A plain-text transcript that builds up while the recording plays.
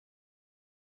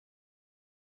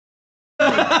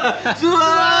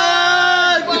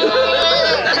Swag!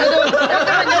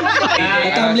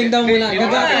 Tumbling daw muna.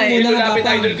 Gagapin muna. Lapit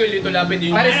idol ko. Ito lapit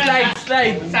yun. Pare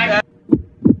slide.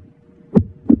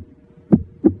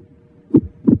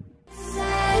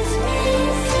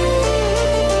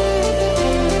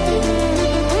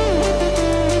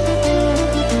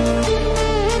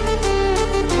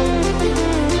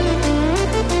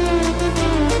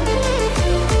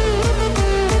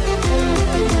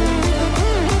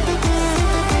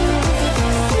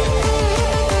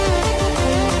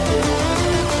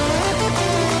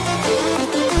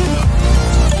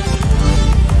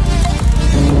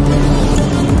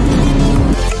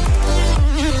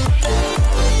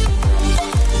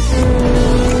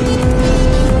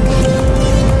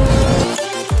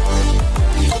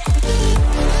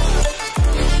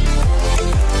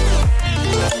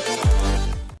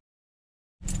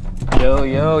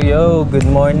 Yo, good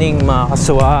morning mga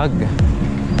kaswag.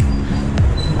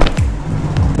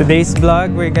 Today's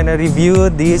vlog, we're gonna review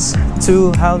these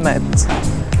two helmets.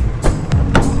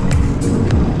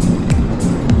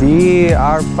 The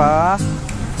RPHA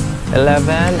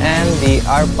 11 and the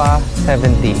RPHA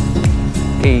 70.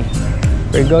 Okay,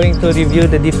 we're going to review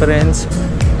the difference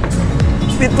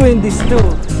between these two.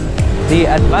 The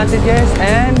advantages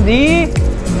and the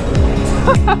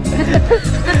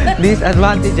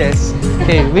disadvantages.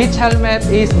 Okay, which helmet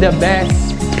is the best?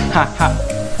 Haha.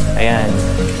 Ayan.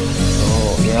 So,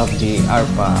 we have the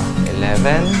RPHA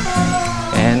 11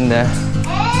 and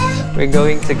we're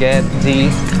going to get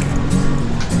the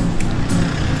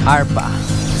RPHA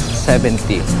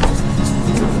 70.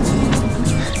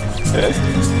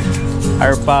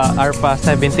 RPHA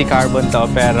 70 carbon to,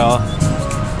 pero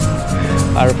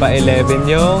RPHA 11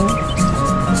 yung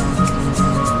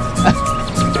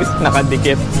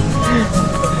nakadikit.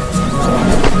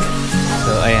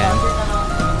 So, ayan.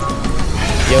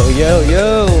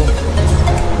 Yo!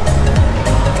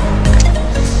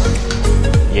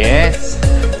 Yes!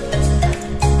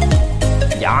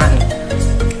 Yan!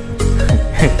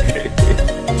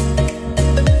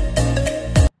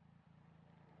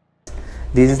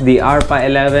 This is the RPHA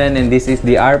 11 and this is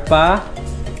the RPHA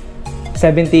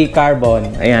 70 carbon.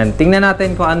 Ayan. Tingnan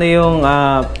natin kung ano yung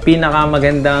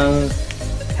pinakamagandang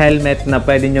helmet na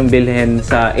pwede nyong bilhin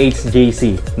sa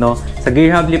HJC, no? Sa Gear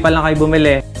Hubly pa lang kayo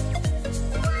bumili.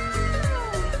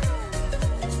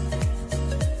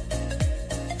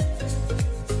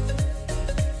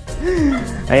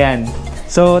 Ayan.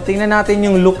 So, tingnan natin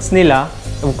yung looks nila.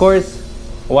 Of course,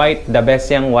 white. The best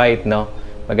yung white, no?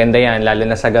 Maganda yan, lalo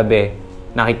na sa gabi.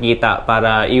 Nakikita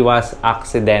para iwas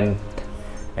accident.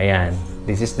 Ayan.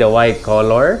 This is the white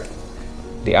color.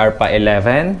 The RPHA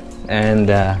 11. And,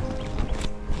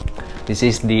 this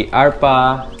is the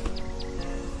RPHA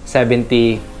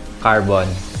 70 carbon.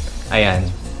 Ayan.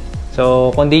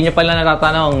 So, kung di nyo pala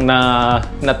natatanong na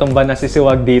natumba na si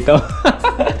Siwag dito.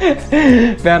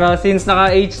 Pero since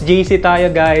naka HJC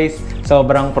tayo guys,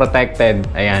 sobrang protected.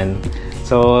 Ayan.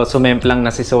 So, sumemplang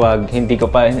na si Siwag.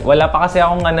 Wala pa kasi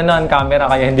akong camera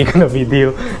kaya hindi ko na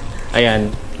video. Ayan.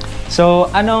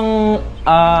 So, anong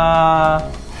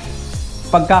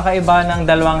pagkakaiba ng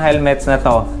dalawang helmets na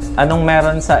to? Anong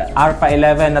meron sa RPHA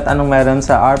 11 at anong meron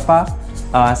sa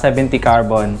RPHA 70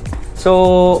 carbon?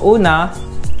 So, una,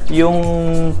 yung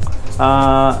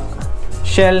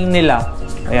shell nila.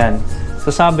 Ayan.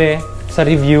 So, sabi sa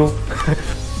review,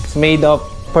 it's made of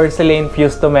porcelain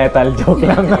fused to metal. Joke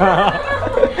lang.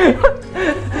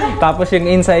 Tapos yung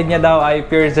inside niya daw ay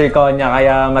pure zirconia,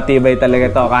 kaya matibay talaga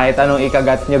to. Kahit anong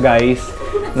ikagat nyo guys,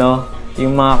 no?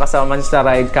 Yung mga kasama sa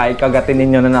ride, kahit kagatin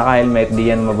ninyo na naka-helmet,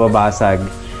 di yan mababasag.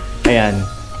 Ayan.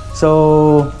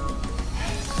 So,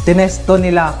 tinesto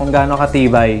nila kung gaano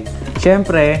katibay.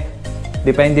 Siyempre,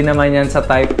 depende naman yan sa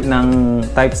types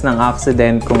ng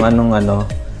accident, kung anong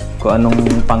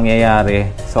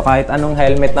pangyayari. So, kahit anong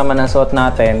helmet naman ang suot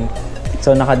natin,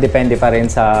 so nakadepende pa rin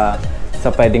sa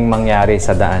pwedeng mangyari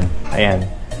sa daan. Ayan.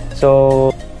 So,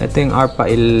 ito yung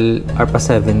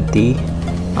RPHA 70.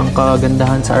 Ang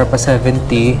kagandahan sa RPHA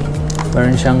 70,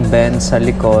 meron siyang bend sa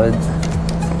likod.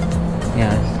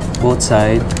 Ayan. Both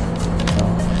side. So,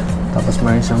 tapos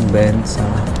meron siyang bend sa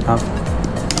top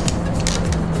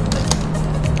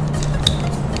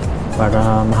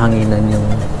para mahanginan yung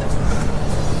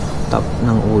top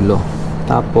ng ulo.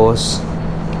 Tapos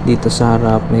dito sa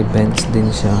harap may bends din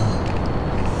siya.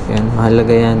 Yan,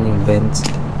 mahalaga yan yung bends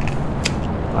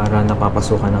para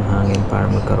napapasukan ng hangin para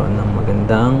magkaroon ng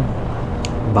magandang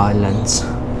balance.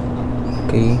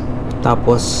 Okay.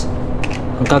 Tapos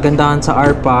ang kagandahan sa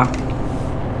RPHA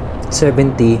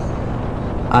 70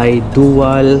 ay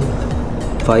dual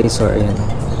visor. Ayan.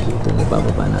 Ito,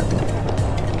 nabababa natin.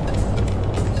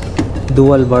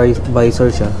 dual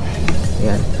visor siya.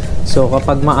 Ayan. So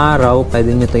kapag maaraw,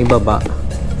 pwede nyo ito ibaba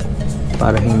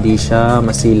para hindi siya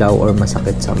masilaw or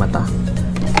masakit sa mata.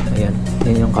 Ayan.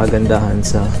 Yan yung kagandahan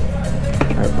sa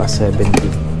RPHA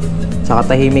 70.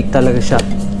 Tsaka tahimik talaga siya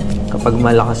kapag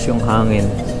malakas yung hangin.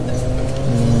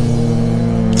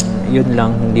 Yun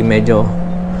lang, hindi medyo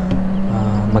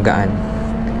magaan.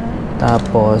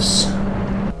 Tapos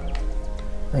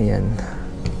ayan.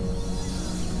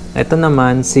 Ito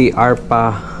naman si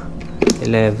RPHA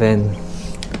 11.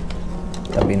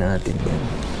 Tabi natin yan.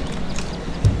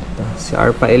 Ito, si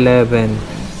RPHA 11.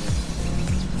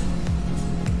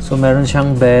 So meron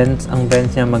siyang vents. Ang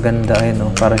vents niya maganda eh,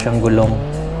 no? Para siyang gulong.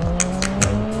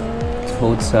 Ayan.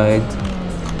 Both sides.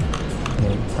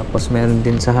 Ayan. Tapos meron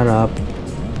din sa harap.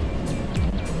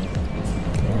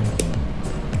 Ayan.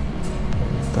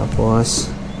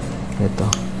 Tapos ito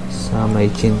sa may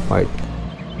chin part.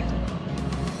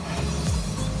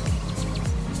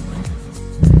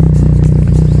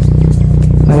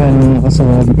 Ayan mga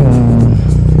kasawag,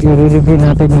 i-review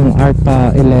natin yung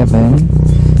RPHA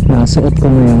 11 na suot ko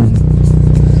ngayon.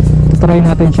 Try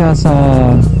natin siya sa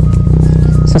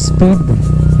speed,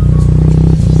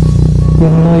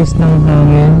 yung noise ng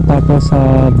hangin, tapos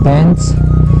sa vents.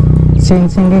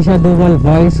 Since hindi siya dual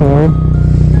visor,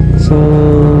 so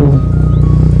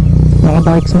naka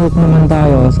dark smoke naman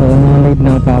tayo, so no need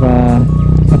na para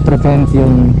ma-prevent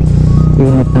yung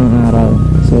init ng araw.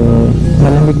 So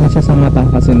malamig na siya sa mata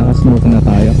kasi naka-smoke na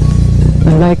tayo.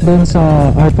 Unlike dun sa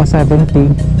RPHA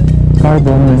 70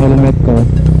 carbon na helmet ko,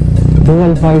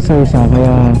 dual visor siya,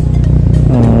 kaya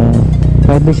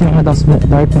pwede siya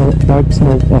dark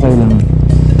smoke, okay lang.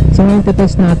 So ngayon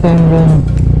test natin yung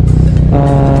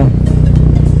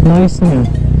noise niya,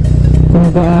 kung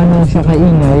gaano siya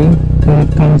kaingay when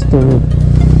it comes to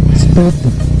speed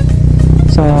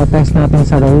sa test natin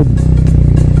sa road.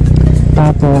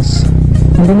 Tapos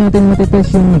hindi natin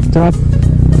matitest yung drop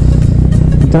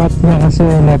niya kasi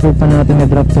never pa natin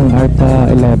na-drop yung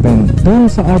RPHA 11. Doon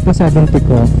sa RPHA 70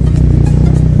 ko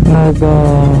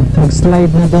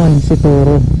nag-slide na doon si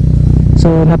Turo.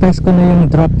 So na-test ko na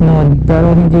yung drop noon,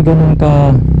 pero hindi ganun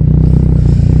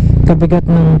kabigat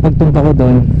ng pagtumpa ko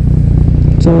doon.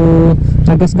 So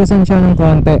nagasgasan siya ng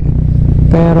konti,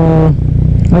 pero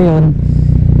ayun,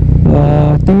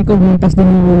 tingin ko mintas din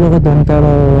yung ulo ko doon,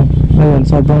 pero ayun,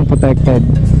 sobrang protected.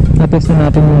 Na-test na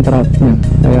natin yung drop niya,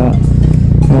 kaya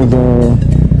medyo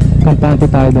kampante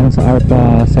tayo dun sa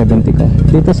RPHA 70 ko.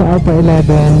 Dito sa RPHA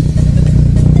 11,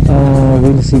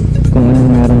 we'll see kung ano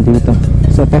meron dito.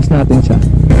 So test natin siya.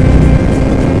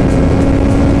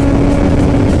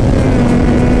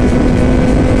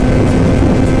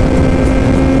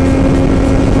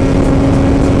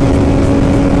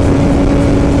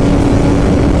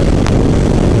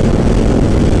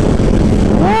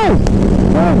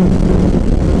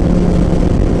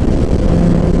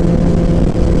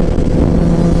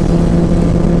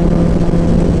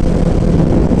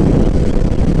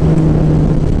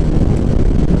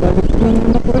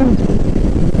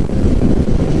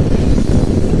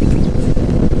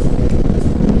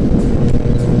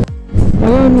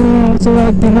 So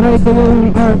dinaride ko yung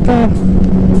RPHA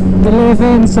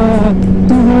 11 sa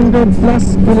 200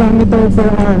 plus kilometer per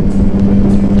hour.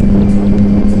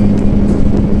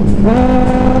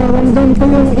 Ramdam ko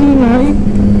yung ingay,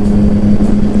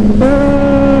 pero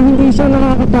hindi siya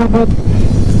nakakatakot.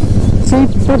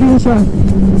 Safe pa din siya.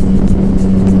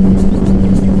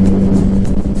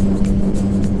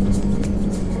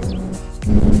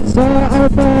 Sa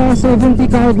RPHA 70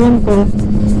 carbon ko,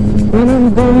 when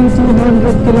I'm going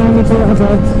 200 km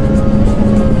above,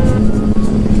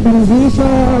 hindi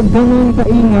siya ganun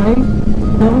kaingay,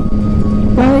 no?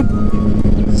 Kahit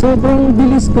sobrang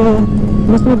bilis ko,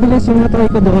 mas mabilis yung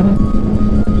natry ko doon.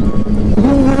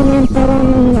 Yung hangin parang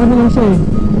ano lang siya eh,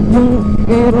 yung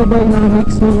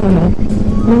aerodynamics ng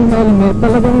ng helmet,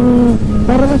 talagang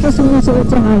parang lang siya sumusuot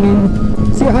sa hangin.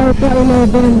 Si RPHA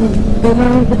 11,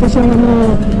 kailangan ko pa siyang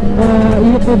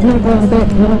iupod ng konti,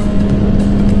 no?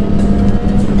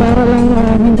 Para lang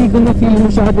hindi ko na-feel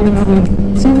masyado yung hangin.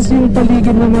 Since yung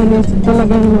paligid naman is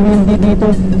talagang hindi dito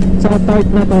sa part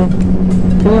na to,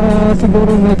 kaya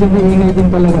siguro medyo maingay din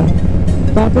talaga.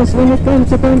 Tapos when it comes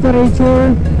to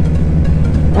temperature,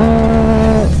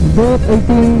 both I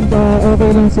think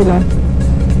okay lang sila.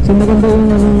 So maganda yung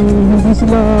hindi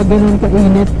sila ganun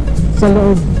kainit sa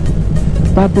loob.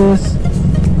 Tapos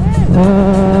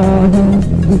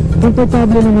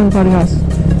komportable naman parehas,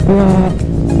 kaya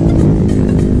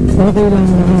okay lang,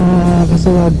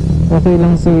 kasuwag. Okay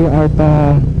lang si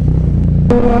RPHA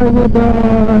So I would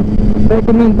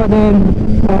recommend pa din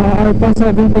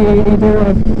RPHA 70, either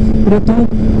of the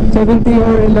 2, 70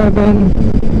 or 11.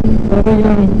 Okay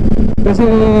lang. Kasi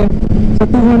sa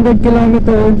 200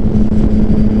 kilometer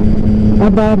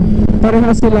above,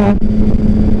 parehas sila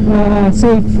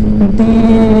safe. Hindi,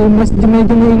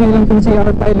 medyo maingay lang kung si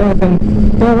RPHA 11.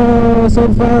 Pero so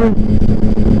far,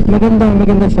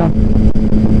 maganda siya.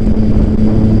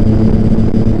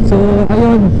 So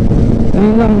ayun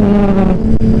lang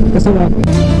kasawag.